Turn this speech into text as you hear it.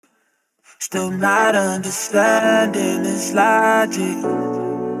Still not understanding this logic.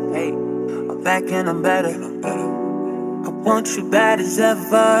 Hey, I'm back and I'm better. I want you bad as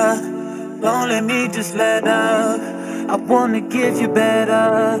ever. Don't let me just let up. I wanna give you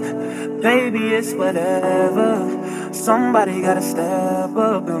better. Baby, it's whatever. Somebody gotta step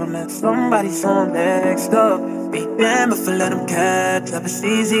up. Gonna let somebody on next up. Be damned if I let them catch up. It's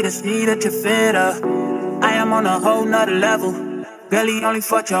easy to see that you're fitter. I am on a whole nother level. Girl, he only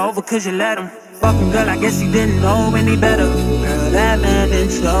fucked you over cause you let him. Fucking girl, I guess he didn't know any better. Girl, that man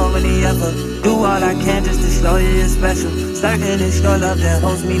didn't show any ever. Do all I can just to show you you're special. Certain it's your love that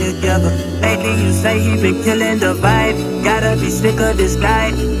holds me together. Lately you say he been killing the vibe. Gotta be sick of this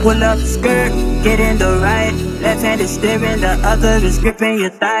guy. Pull up the skirt, get in the right. Left hand is steering, the other is gripping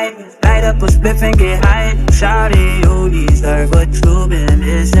your thigh. Light up a spliff and get high. Shawty, you deserve what you've been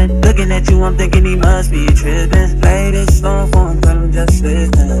missing. Looking at you, I'm thinking he must be tripping. Play this song for him, but I'm just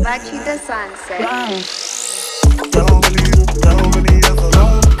listening. Bachi the sunset.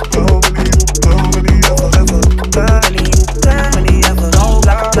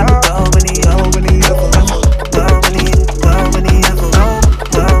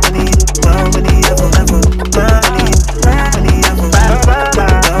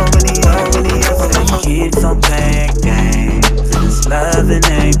 Kids on playing games, and this loving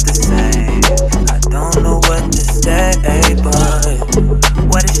ain't the same. I don't know what to say, but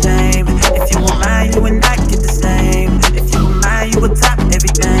what a shame. If you were mine, you would not get the same. If you were mine, you would top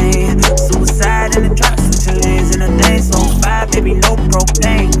everything. Suicide in the drops with 2 days in a day, so 5, baby, no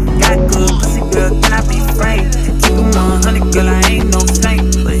propane. Got good pussy, girl, can I be frank? Keep it 100, girl, I ain't no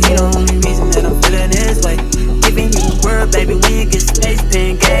saint, but he the only reason that I'm feeling this way. Giving you the word, baby, when you get space,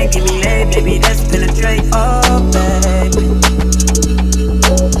 pin gang, give me leg, baby, that's penetrate. Oh, baby.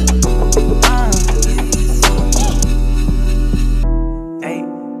 Hey.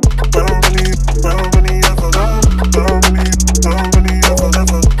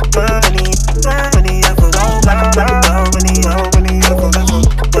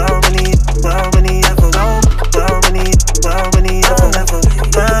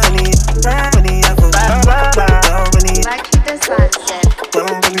 Bachi the sunset.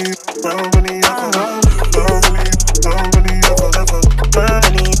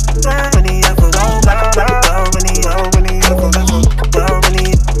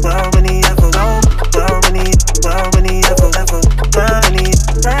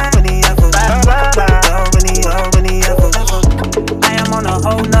 I am on a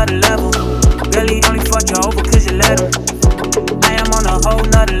whole nother level. Girl, he only fucked you over cause you let him. I am on a whole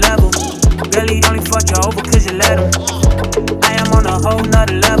nother level. Girl, he only fucked you over cause you let him. I am on a whole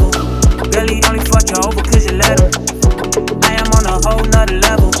nother level. Girl, he only fucked you over cause you let him. I am on a whole nother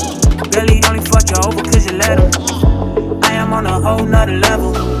level. Girl, he only fucked you over cause you let him. I am on a whole nother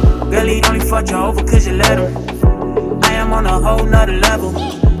level. Girl, he only fucked you over cause you let him. I am on a whole nother level.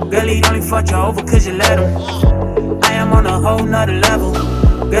 Girl, he only fucked you over cause you let him. I am on a whole nother level.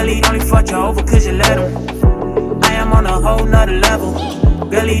 Girl, he only fucked you over cause you let him. I am on a whole nother level.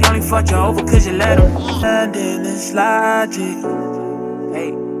 Girl, he only fucked you over cause you let him. And in this logic.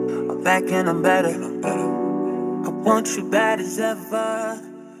 Hey, I'm back and I'm better. I want you bad as ever.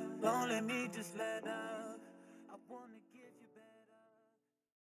 Don't let me just let up.